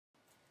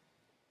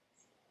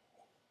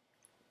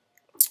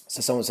So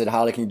someone said,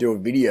 Harley, can you do a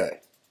video?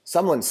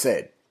 Someone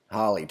said,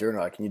 Harley,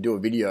 Durianrider, can you do a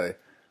video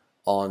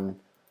on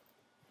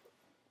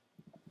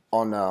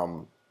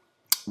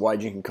why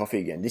you're drinking coffee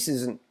again? This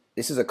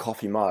is a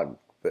coffee mug,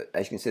 but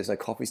as you can see, there's no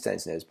coffee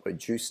stains in there. There's probably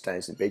juice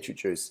stains and beetroot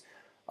juice.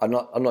 I'm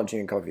not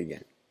drinking coffee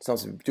again. Someone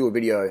said, do a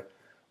video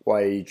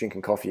why you're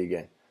drinking coffee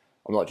again.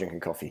 I'm not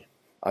drinking coffee.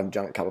 I've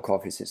drunk a cup of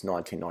coffee since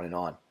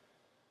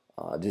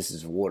 1999. This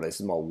is water.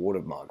 This is my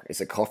water mug. It's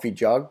a coffee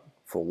jug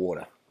for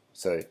water.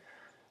 So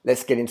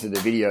let's get into the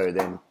video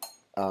then.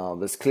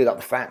 Let's clear up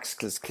the facts.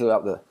 Let's clear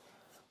up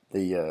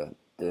the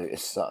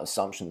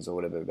assumptions or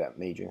whatever about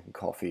me drinking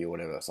coffee or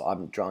whatever. So I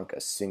haven't drunk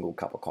a single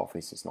cup of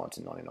coffee since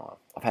 1999.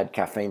 I've had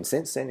caffeine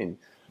since then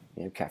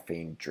in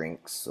caffeine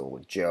drinks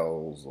or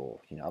gels or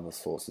other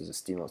sources of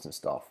stimulants and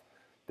stuff.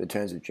 But in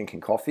terms of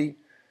drinking coffee,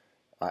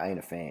 I ain't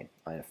a fan.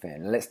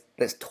 And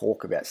let's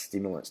talk about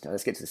stimulants now.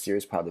 Let's get to the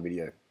serious part of the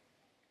video.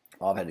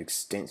 I've had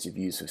extensive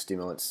use of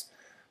stimulants,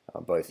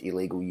 both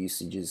illegal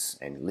usages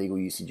and legal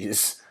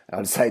usages.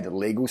 I'd say the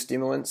legal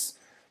stimulants,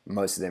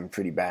 most of them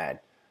pretty bad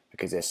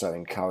because they're so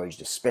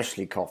encouraged,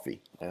 especially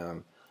coffee.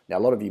 Now, a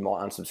lot of you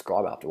might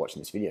unsubscribe after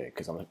watching this video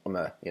because I'm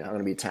going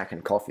to be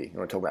attacking coffee. I'm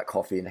going to talk about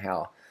coffee and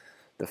how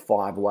the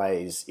 5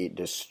 ways it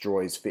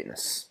destroys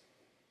fitness.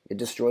 It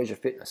destroys your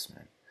fitness,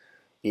 man.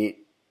 You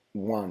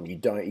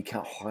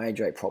can't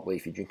hydrate properly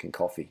if you're drinking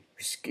coffee.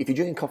 If you're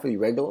drinking coffee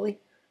regularly,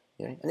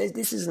 and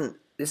this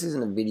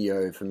isn't a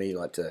video for me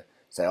like to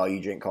say, oh,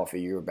 you drink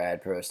coffee, you're a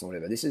bad person, or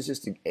whatever. This is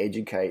just to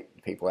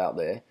educate people out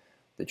there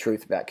the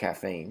truth about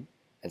caffeine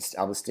and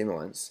other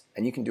stimulants,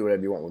 and you can do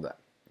whatever you want with that.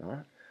 All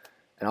right?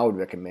 And I would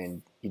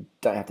recommend you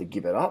don't have to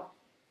give it up,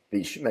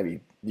 but maybe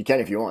you can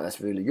if you want.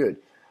 That's really good.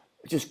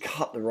 But just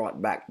cut the right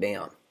back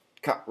down.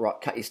 Cut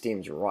your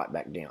stims right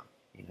back down,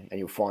 and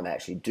you'll find they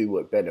actually do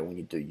work better when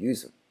you do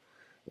use them.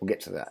 We'll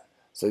get to that.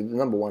 So the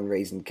number one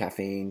reason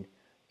caffeine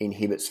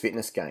inhibits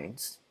fitness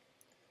gains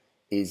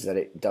is that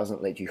it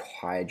doesn't let you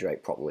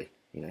hydrate properly.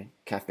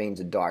 Caffeine's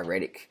a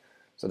diuretic,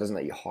 so it doesn't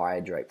let you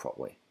hydrate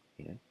properly.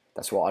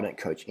 That's why I don't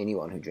coach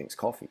anyone who drinks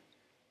coffee.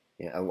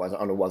 I was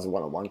a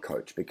one-on-one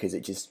coach because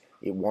it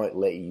won't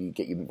let you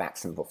get your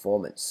maximum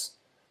performance.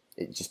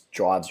 It just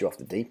drives you off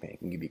the deep end. It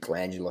can give you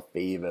glandular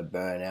fever,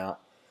 burnout,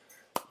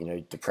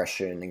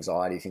 depression,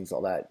 anxiety, things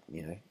like that.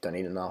 Don't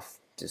eat enough,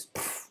 just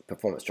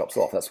performance drops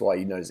off. That's why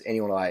you notice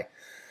anyone I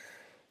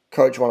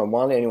coach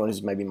one-on-one, anyone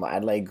who's maybe in my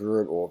Adelaide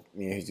group or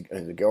who's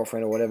a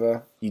girlfriend or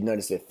whatever, you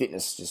notice their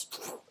fitness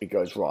it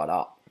goes right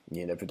up.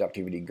 Their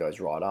productivity goes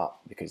right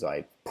up because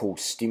I pull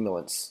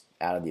stimulants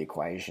out of the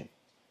equation.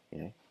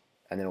 And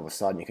then all of a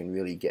sudden you can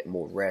really get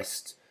more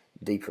rest,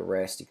 deeper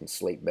rest. You can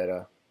sleep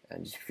better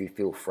and just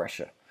feel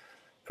fresher.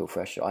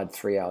 I had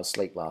 3 hours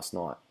sleep last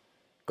night.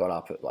 Got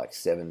up at like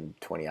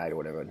 7:28 or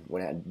whatever.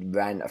 Went out and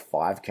ran a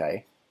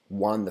 5K.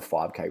 Won the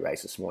 5K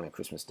race this morning,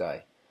 Christmas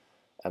Day.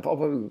 I'm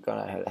probably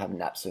going to have a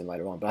nap soon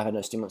later on, but I had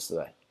no stimulants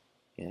today.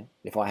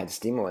 If I had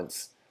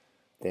stimulants,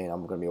 then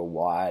I'm going to be all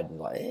wired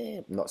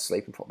and not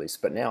sleeping properly.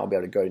 But now I'll be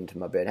able to go into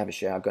my bed, have a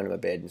shower, go into my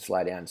bed and just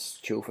lay down and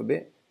chill for a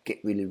bit.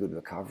 Get really good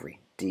recovery,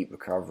 deep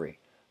recovery,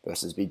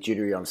 versus be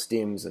jittery on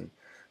stims and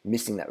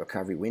missing that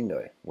recovery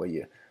window where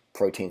your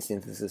protein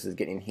synthesis is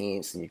getting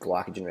enhanced and your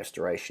glycogen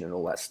restoration and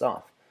all that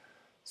stuff.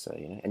 So,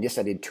 and yes,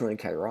 I did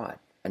 200k ride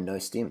and no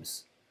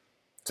stims.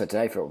 So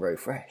today felt very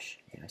fresh,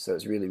 so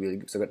it's really, really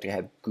good. So I got to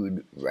have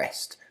good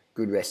rest.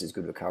 Good rest is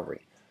good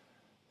recovery.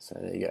 So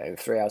there you go.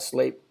 3 hours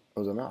sleep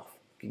was enough.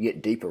 You can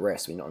get deeper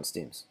rest when you're not on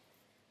stims.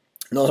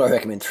 Not that I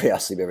recommend 3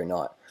 hours sleep every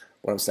night.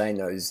 What I'm saying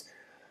though is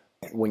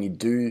when you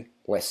do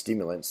less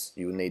stimulants,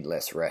 you will need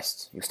less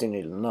rest. You'll still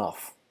need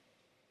enough.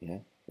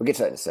 We'll get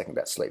to that in a second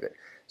about sleep.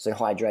 So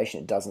hydration,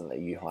 it doesn't let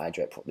you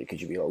hydrate properly because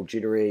you'll be all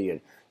jittery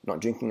and not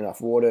drinking enough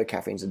water.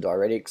 Caffeine's a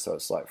diuretic, so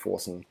it's like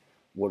forcing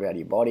water out of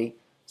your body.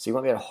 So you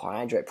won't be able to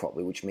hydrate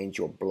properly, which means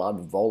your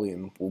blood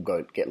volume will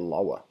get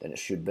lower than it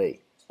should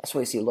be. That's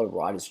why you see a lot of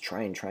riders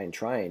train,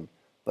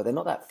 but they're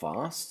not that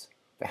fast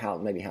for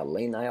maybe how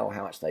lean they are or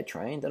how much they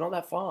train. They're not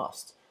that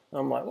fast. And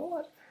I'm like,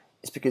 what?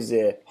 It's because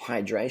their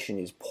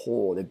hydration is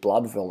poor. Their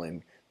blood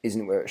volume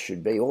isn't where it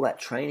should be. All that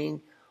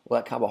training, all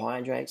that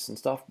carbohydrates and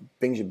stuff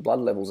brings your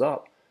blood levels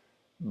up.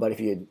 But if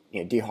you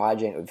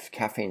dehydrate with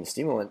caffeine and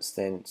stimulants,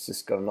 then it's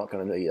just not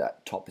going to be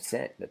that top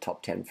 10,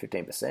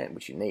 15%,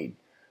 which you need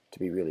to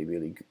be really,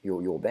 really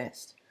your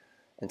best.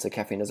 And so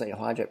caffeine doesn't let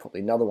you hydrate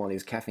properly. Another one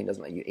is caffeine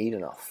doesn't let you eat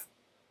enough.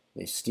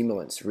 These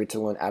stimulants,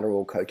 Ritalin,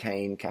 Adderall,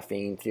 cocaine,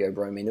 caffeine,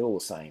 theobromine, they're all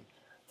the same.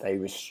 They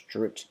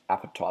restrict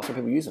appetite. Some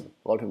people use them.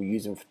 A lot of people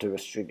use them to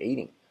restrict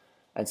eating.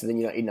 And so then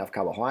you don't eat enough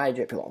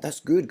carbohydrate. People are like,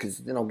 that's good because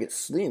then I'll get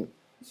slim.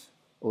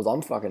 Well,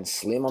 I'm fucking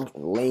slim. I'm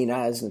lean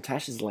as.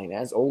 Natasha's lean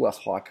as. All us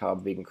high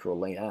carb vegan crew are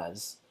lean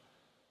as.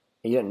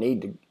 And you don't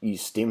need to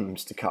use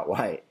stims to cut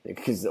weight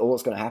because all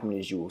that's going to happen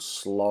is you will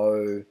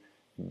slow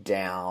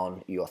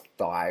down your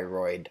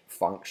thyroid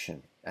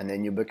function and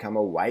then you become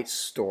a weight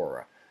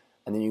storer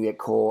and then you get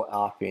caught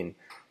up in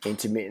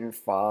intermittent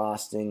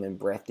fasting and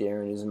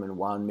breatharianism and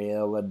 1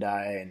 meal a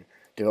day and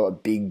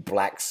develop big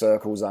black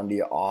circles under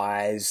your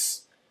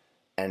eyes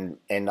and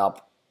end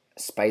up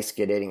space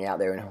cadeting out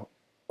there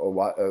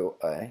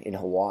in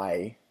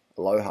Hawaii,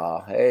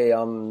 aloha. Hey,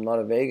 I'm not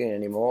a vegan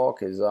anymore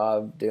because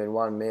I'm doing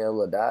one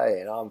meal a day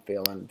and I'm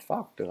feeling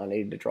fucked and I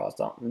need to try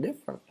something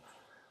different.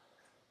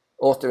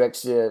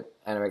 Orthorexia,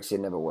 anorexia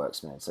never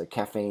works, man. So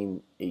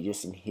caffeine, it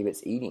just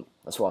inhibits eating.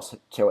 That's why I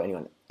tell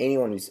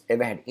anyone who's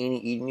ever had any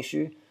eating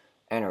issue,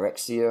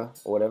 anorexia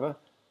or whatever,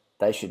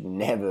 they should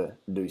never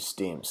do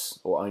stims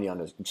or only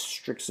under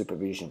strict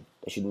supervision.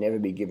 They should never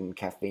be given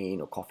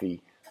caffeine or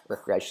coffee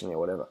recreationally or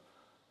whatever.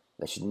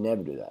 They should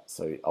never do that.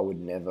 So I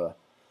would never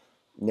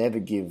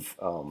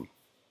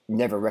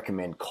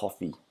recommend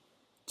coffee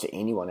to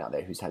anyone out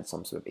there who's had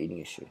some sort of eating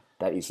issue.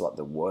 That is like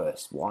the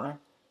worst. Why?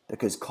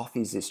 Because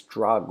coffee is this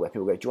drug where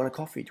people go, do you want a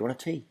coffee? Do you want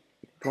a tea?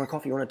 Do you want a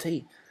coffee? Do you want a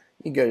tea?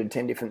 You go to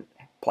 10 different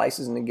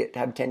places and then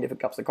have 10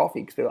 different cups of coffee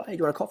because people are like, hey, do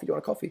you want a coffee? Do you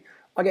want a coffee?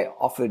 I get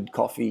offered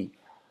coffee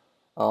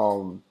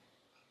so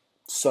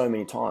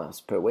many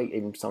times per week,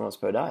 even sometimes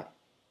per day.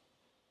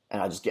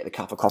 And I just get the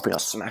cup of coffee and I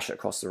smash it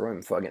across the room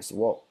before I get against the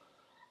wall.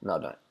 No, I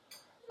don't.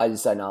 I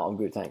just say, no, I'm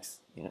good, thanks.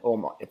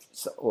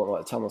 Or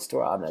I tell my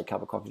story, I haven't had a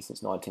cup of coffee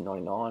since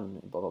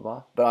 1999, blah, blah,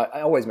 blah. But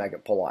I always make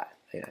it polite,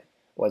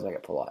 always make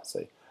it polite.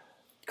 So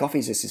coffee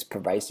is just this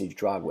pervasive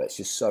drug where it's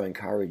just so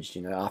encouraged.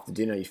 After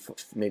dinner, you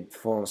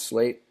fall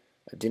asleep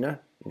at dinner,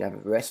 you have a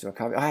rest and a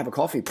coffee. I have a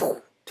coffee,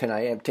 10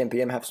 a.m., 10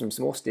 p.m., have some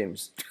more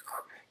stims.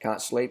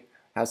 Can't sleep,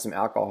 have some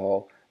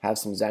alcohol, have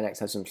some Xanax,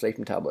 have some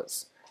sleeping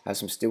tablets, have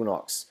some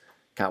Stilnox.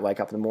 Can't wake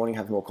up in the morning,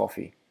 have more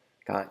coffee.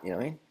 Can't, you know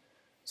what I mean?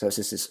 So it's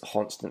just this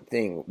constant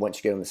thing. Once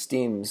you get on the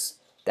stims,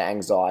 the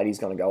anxiety is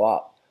going to go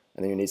up.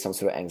 And then you need some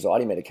sort of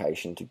anxiety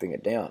medication to bring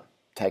it down.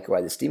 Take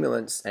away the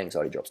stimulants,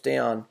 anxiety drops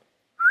down.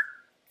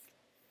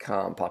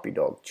 Calm puppy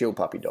dog, chill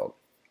puppy dog.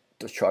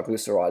 The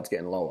triglycerides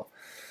getting lower.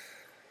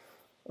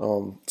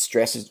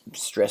 Stress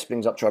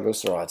brings up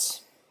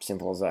triglycerides.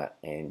 Simple as that.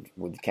 And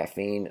with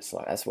caffeine, it's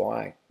like, that's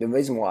why. The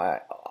reason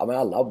why, I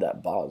love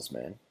that buzz,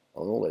 man,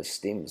 on all those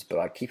stims, but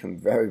I keep them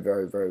very,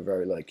 very, very,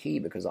 very low key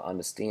because I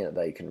understand that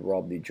they can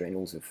rob the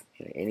adrenals of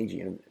energy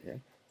and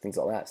things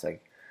like that. So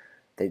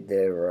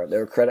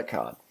they're a credit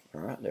card, all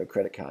right? They're a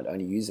credit card.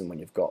 Only use them when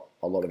you've got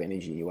a lot of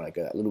energy and you want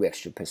to go a little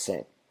extra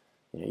percent.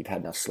 You've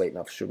had enough sleep,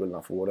 enough sugar,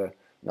 enough water,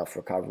 enough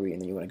recovery,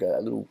 and then you want to go a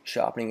little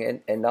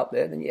sharpening end up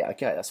there, then yeah,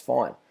 okay, that's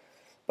fine.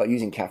 But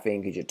using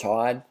caffeine because you're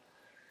tired,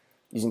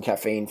 using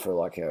caffeine for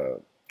like a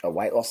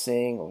weight loss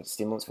thing or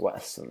stimulants for weight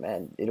loss,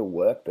 man, it'll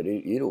work, but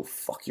it'll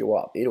fuck you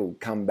up. It'll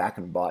come back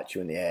and bite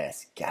you in the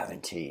ass,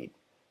 guaranteed.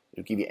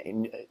 It'll give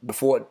you,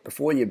 before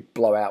you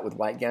blow out with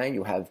weight gain,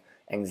 you'll have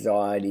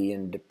anxiety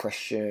and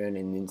depression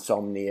and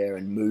insomnia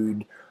and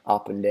mood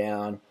up and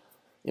down.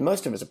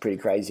 Most of us are pretty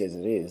crazy as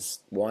it is.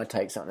 Why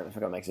take something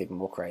that makes it even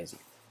more crazy?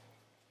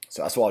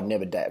 So that's why I'd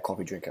never date a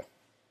coffee drinker.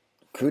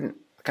 Couldn't.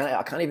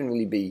 I can't even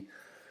really be,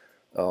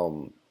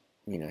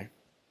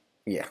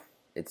 yeah.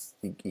 It's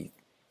you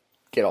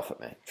get off it,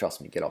 man.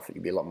 Trust me, get off it.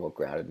 You'll be a lot more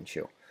grounded and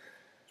chill.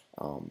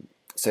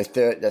 So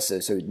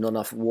not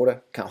enough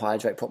water. Can't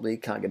hydrate properly.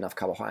 Can't get enough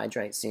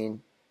carbohydrates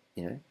in.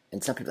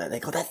 And some people are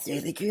like, oh, that's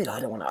really good. I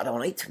don't want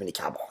to eat too many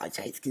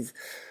carbohydrates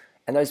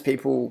and those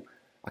people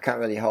I can't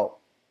really help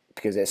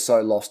because they're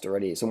so lost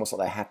already. It's almost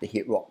like they have to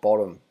hit rock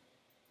bottom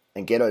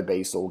and get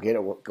obese or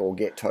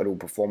get total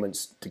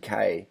performance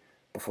decay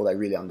before they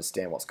really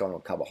understand what's going on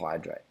with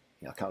carbohydrate.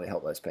 I can't really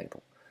help those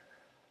people.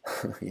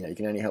 You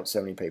can only help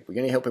so many people. You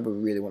can only help people who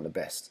really want the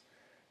best.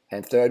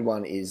 And third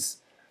one is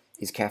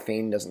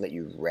caffeine doesn't let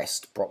you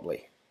rest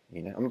properly.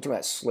 I'm not talking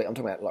about sleep. I'm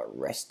talking about like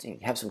resting.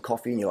 You have some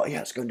coffee and you're like, yeah,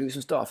 let's go and do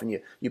some stuff. And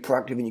you're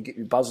proactive and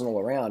you're buzzing all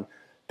around,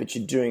 but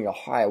you're doing a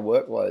higher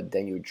workload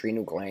than your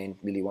adrenal gland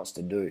really wants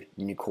to do.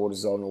 And your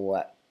cortisol and all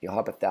that, your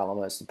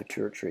hypothalamus, the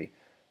pituitary,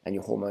 and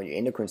your hormone, your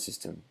endocrine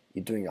system.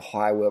 You're doing a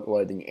higher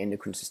workload than your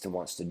endocrine system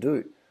wants to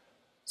do.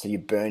 So you're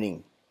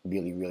burning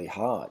really, really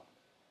hard.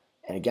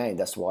 And again,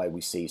 that's why we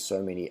see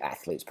so many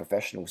athletes,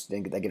 professionals, they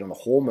get on the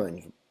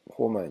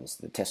hormones,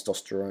 the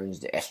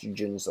testosterones, the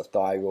estrogens, the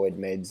thyroid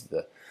meds,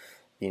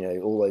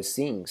 all those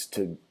things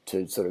to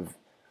sort of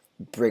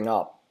bring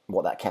up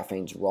what that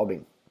caffeine's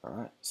robbing. All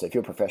right. So if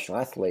you're a professional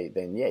athlete,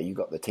 then yeah, you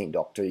got the team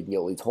doctor. You can get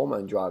all these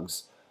hormone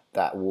drugs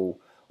that will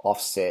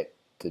offset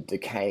the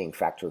decaying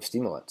factor of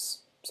stimulants.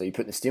 So you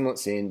put the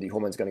stimulants in, the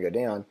hormone's going to go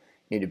down.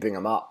 You need to bring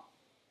them up.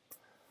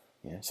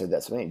 So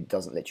that's what I mean. It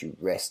doesn't let you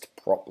rest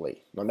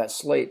properly. Not about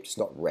sleep, just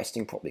not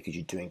resting properly because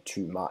you're doing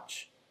too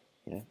much.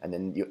 And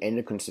then your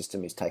endocrine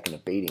system is taking a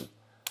beating.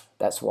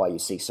 That's why you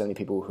see so many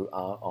people who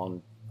are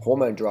on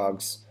hormone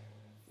drugs,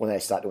 when they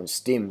start doing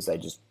stims, they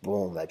just,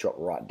 boom, they drop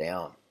right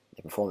down.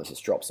 Their performance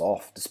just drops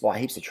off.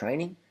 Despite heaps of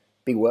training,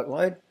 big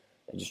workload,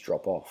 they just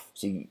drop off.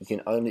 So you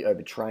can only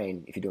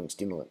overtrain if you're doing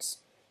stimulants.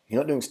 If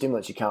you're not doing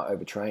stimulants, you can't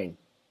overtrain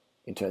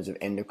in terms of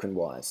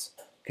endocrine-wise.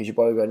 Because your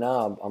body will go,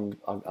 nah,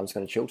 I'm just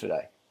going to chill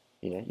today.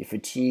 Your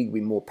fatigue will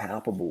be more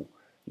palpable.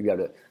 You'll be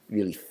able to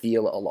really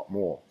feel it a lot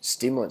more.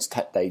 Stimulants,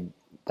 they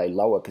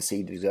lower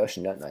perceived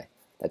exertion, don't they?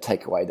 They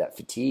take away that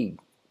fatigue,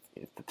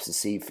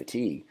 perceived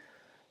fatigue.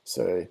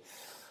 So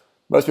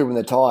most people, when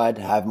they're tired,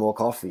 have more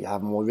coffee,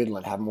 have more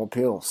Ritalin, have more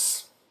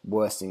pills.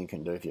 worst thing you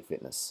can do for your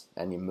fitness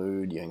and your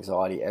mood, your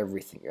anxiety,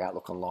 everything, your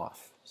outlook on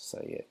life.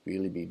 So yeah,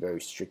 really be very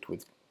strict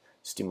with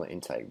stimulant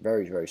intake.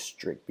 Very, very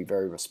strict. Be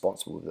very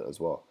responsible with it as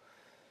well.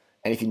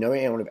 And if you know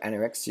anyone with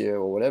anorexia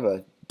or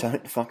whatever,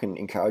 don't fucking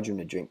encourage them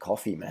to drink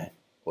coffee, man,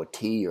 or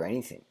tea or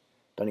anything.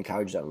 Don't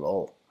encourage that at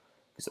all.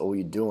 Because all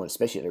you're doing,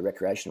 especially at a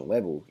recreational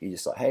level, you're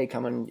just like, hey,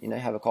 come and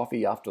have a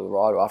coffee after the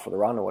ride or after the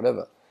run or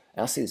whatever.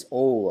 And I see this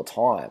all the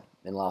time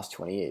in the last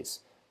 20 years.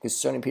 Because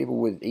so many people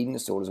with eating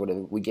disorders, whatever,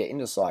 we get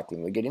into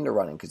cycling, we get into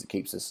running because it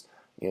keeps us,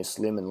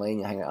 slim and lean.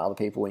 You hang out with other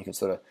people, and you can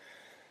sort of,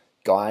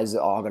 guys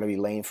that are going to be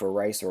lean for a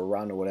race or a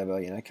run or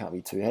whatever, can't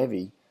be too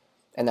heavy,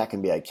 and that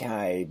can be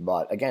okay.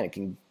 But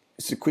again,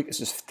 it's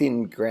just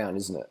thin ground,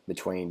 isn't it,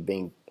 between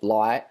being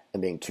light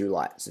and being too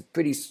light. It's a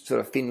pretty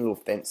sort of thin little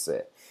fence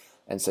there,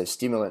 and so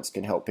stimulants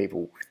can help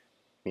people,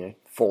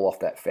 fall off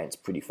that fence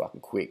pretty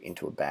fucking quick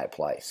into a bad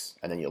place,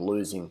 and then you're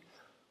losing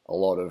a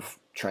lot of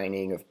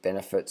training, of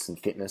benefits and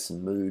fitness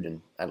and mood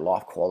and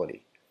life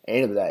quality. At the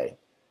end of the day,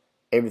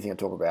 everything I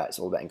talk about is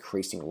all about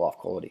increasing life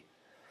quality.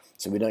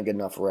 So we don't get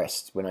enough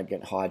rest, we don't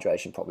get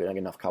hydration properly, we don't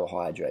get enough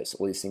carbohydrates.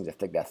 All these things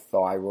affect our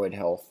thyroid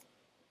health,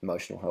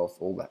 emotional health,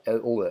 all the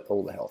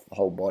health, the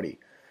whole body.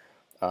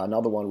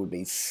 Another one would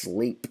be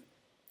sleep.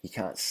 You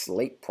can't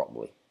sleep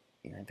properly,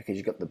 because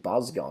you've got the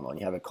buzz going on.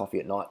 You have a coffee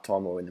at night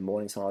time or in the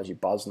morning, sometimes you're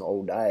buzzing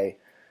all day,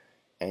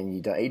 and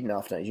you don't eat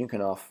enough, don't drink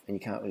enough, and you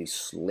can't really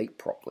sleep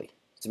properly.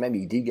 So maybe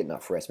you did get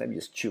enough rest, maybe you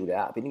just chilled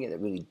out, but you didn't get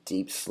that really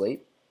deep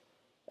sleep,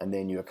 and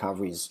then your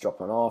recovery is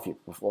dropping off, your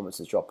performance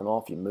is dropping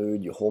off, your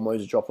mood, your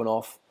hormones are dropping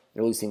off,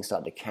 and all these things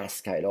start to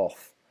cascade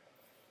off.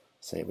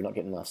 So we're not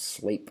getting enough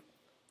sleep.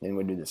 Then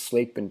we do the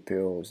sleeping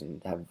pills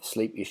and have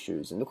sleep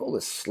issues. And look at all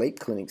the sleep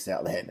clinics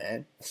out there,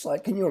 man. It's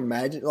like, can you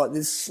imagine? Like,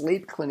 there's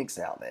sleep clinics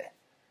out there.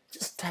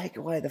 Just take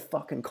away the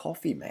fucking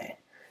coffee, man.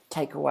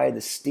 Take away the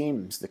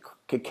stims, the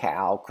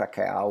cacao,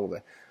 or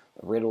the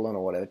Ritalin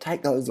or whatever.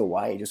 Take those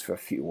away just for a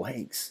few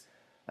weeks.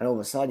 And all of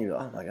a sudden you're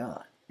like, oh my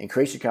God.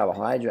 Increase your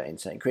carbohydrate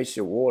intake, increase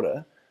your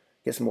water,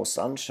 get some more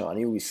sunshine.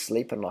 You'll be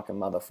sleeping like a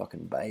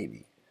motherfucking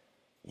baby.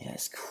 Yeah,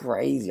 it's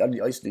crazy. I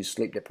used to do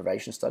sleep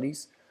deprivation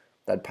studies.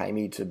 They'd pay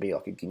me to be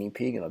like a guinea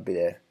pig, and I'd be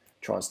there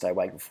trying to stay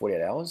awake for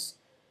 48 hours.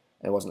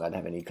 And it wasn't allowed to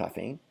have any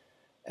caffeine.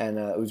 And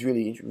it was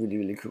really, really,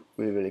 really cool.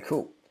 Really, really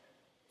cool.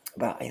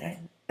 But,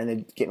 and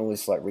they're getting all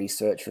this like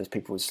research for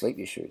people with sleep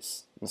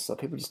issues. And so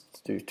people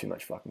just do too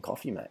much fucking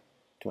coffee, mate.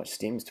 Too much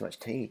stims, too much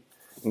tea.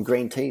 And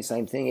green tea,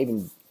 same thing.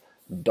 Even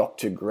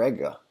Dr.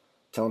 Greger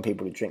telling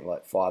people to drink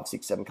like 5,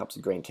 6, 7 cups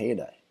of green tea a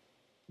day.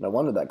 No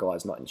wonder that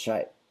guy's not in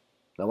shape.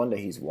 No wonder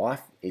his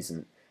wife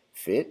isn't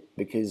fit,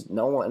 because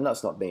no one, and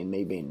that's not being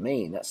me being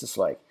mean, that's just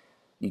like,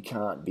 you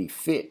can't be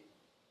fit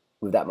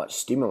with that much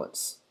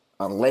stimulants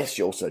unless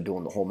you're also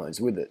doing the hormones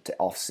with it to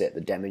offset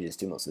the damage the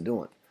stimulants are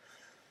doing.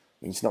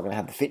 You're just not going to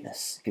have the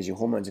fitness because your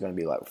hormones are going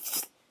to be like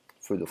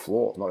through the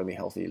floor. It's not going to be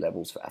healthy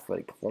levels for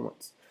athletic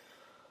performance.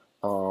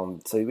 So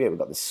yeah, we've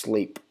got the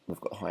sleep, we've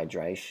got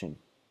hydration,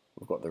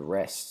 we've got the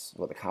rest,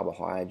 we've got the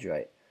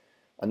carbohydrate.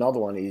 Another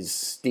one is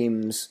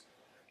stims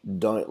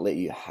don't let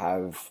you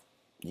have,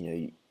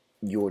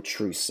 your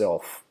true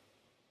self,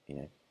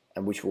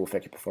 and which will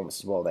affect your performance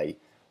as well. They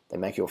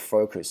make your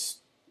focus,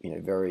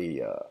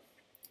 very,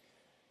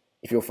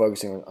 if you're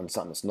focusing on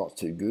something that's not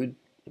too good,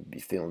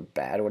 you're feeling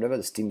bad or whatever,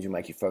 the stims will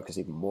make you focus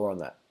even more on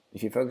that.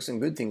 If you focus on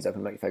good things, they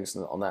can make you focus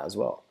on that as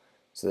well.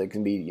 So there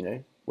can be,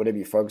 whatever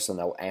you focus on,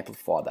 they will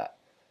amplify that.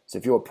 So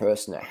if you're a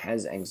person that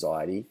has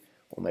anxiety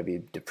or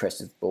maybe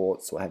depressive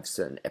thoughts or have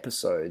certain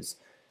episodes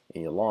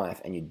in your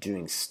life and you're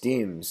doing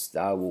stims, they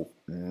will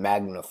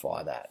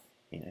magnify that,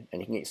 and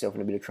you can get yourself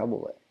in a bit of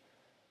trouble there.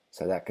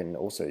 So that can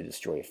also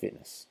destroy your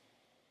fitness.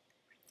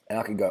 And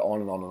I could go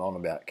on and on and on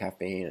about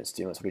caffeine and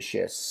stimulants. I could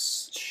share a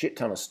shit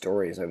ton of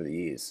stories over the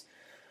years.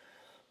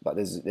 But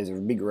there's a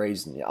big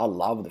reason. I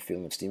love the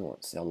feeling of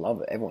stimulants. I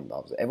love it. Everyone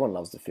loves it. Everyone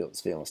loves the feeling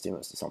of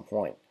stimulants at some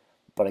point.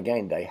 But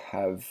again, they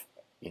have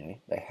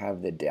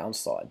their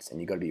downsides, and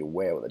you've got to be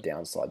aware what the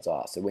downsides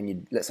are. So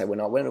let's say when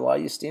do I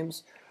use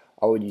stims?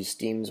 I would use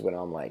stims when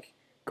I'm like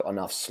got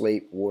enough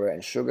sleep, water,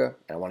 and sugar,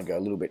 and I want to go a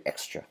little bit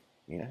extra.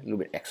 A little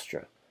bit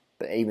extra.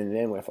 But even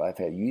then, if I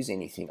use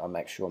anything, I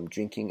make sure I'm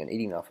drinking and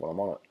eating enough while I'm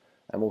on it.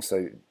 I'm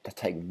also to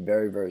take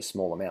very, very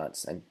small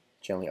amounts, and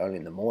generally only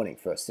in the morning,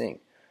 first thing.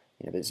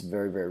 But it's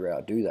very, very rare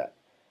I do that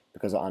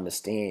because I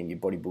understand your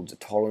body builds a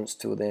tolerance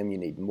to them. You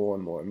need more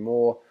and more and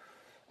more,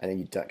 and then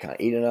you can't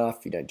eat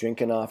enough, you don't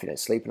drink enough, you don't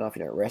sleep enough,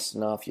 you don't rest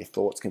enough. Your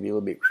thoughts can be a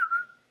little bit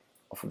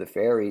off of the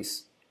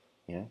fairies,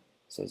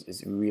 So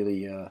it's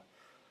really,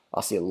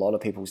 I see a lot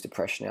of people's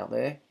depression out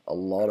there, a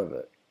lot of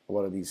it, a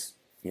lot of these,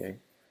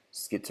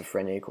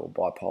 schizophrenic or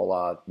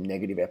bipolar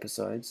negative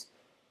episodes,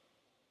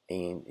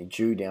 and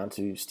due down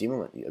to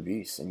stimulant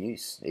abuse and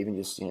use. Even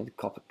just a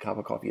cup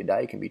of coffee a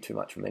day can be too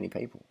much for many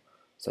people.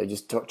 So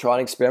just try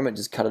and experiment,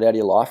 just cut it out of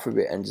your life for a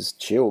bit and just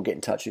chill, get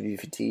in touch with your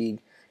fatigue,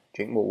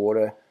 drink more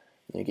water,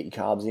 get your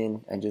carbs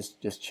in, and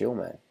just chill,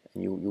 man.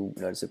 And you'll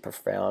notice a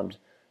profound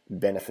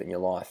benefit in your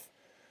life,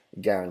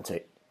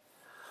 guaranteed.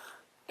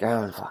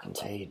 Going fucking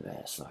teed, man.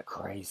 It's like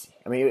crazy.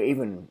 I mean,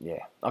 even,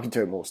 yeah, I can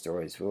tell you more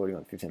stories. We're already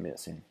on 15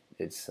 minutes in.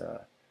 It's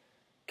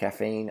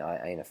caffeine.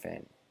 I ain't a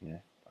fan. You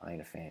know, I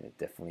ain't a fan. It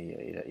definitely,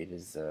 it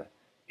is.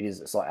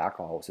 It's like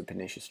alcohol. It's a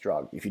pernicious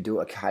drug. If you do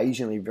it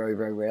occasionally, very,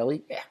 very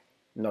rarely, yeah,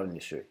 not an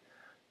issue.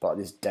 But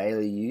this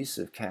daily use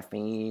of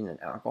caffeine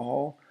and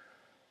alcohol,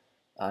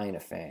 I ain't a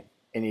fan.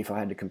 And if I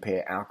had to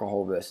compare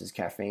alcohol versus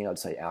caffeine, I'd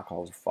say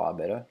alcohol is far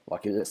better.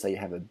 Like, let's say you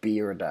have a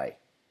beer a day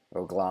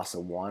or a glass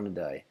of wine a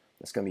day.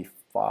 That's going to be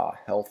far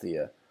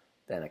healthier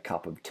than a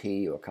cup of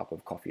tea or a cup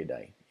of coffee a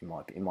day,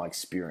 in my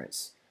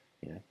experience.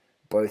 You know,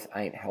 both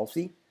ain't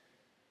healthy,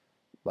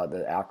 but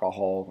the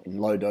alcohol in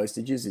low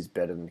dosages is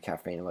better than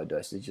caffeine in low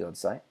dosages, I'd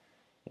say,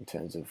 in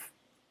terms of,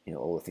 you know,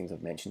 all the things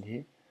I've mentioned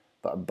here.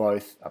 But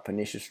both are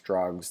pernicious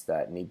drugs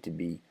that need to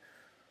be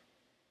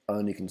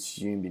only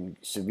consumed in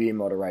severe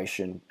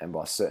moderation and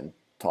by certain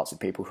types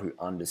of people who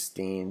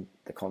understand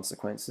the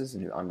consequences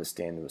and who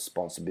understand the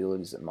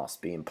responsibilities that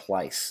must be in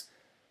place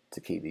to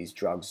keep these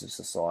drugs of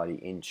society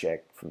in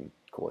check from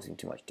causing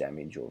too much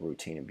damage or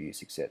routine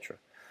abuse, etc.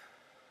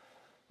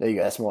 There you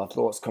go. That's my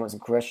thoughts, comments,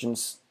 and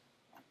questions.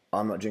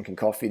 I'm not drinking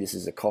coffee. This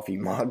is a coffee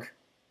mug,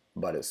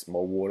 but it's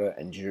more water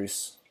and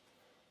juice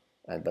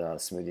and banana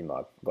smoothie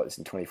mug. I got this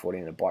in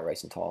 2014 in a bike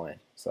race in Thailand.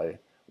 So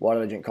why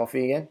did I drink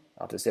coffee again?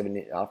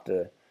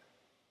 After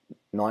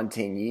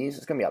 19 years.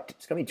 It's gonna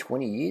be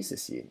 20 years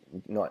this year.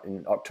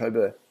 In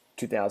October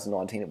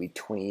 2019, it'll be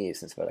 20 years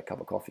since I've had a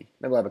cup of coffee.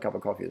 Maybe I'll have a cup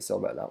of coffee to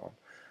celebrate that one.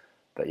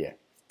 But yeah,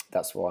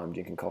 that's why I'm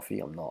drinking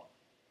coffee. I'm not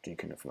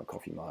drinking it from a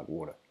coffee mug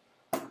water.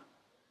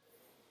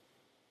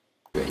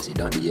 Crazy,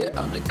 don't be an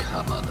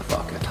undercut,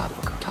 motherfucker.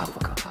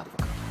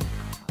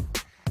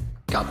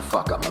 Come the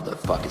fuck up,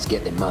 motherfuckers.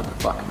 Get them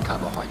motherfucking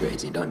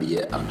carbohydrates. Don't be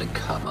an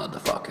undercut,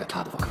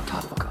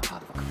 motherfucker.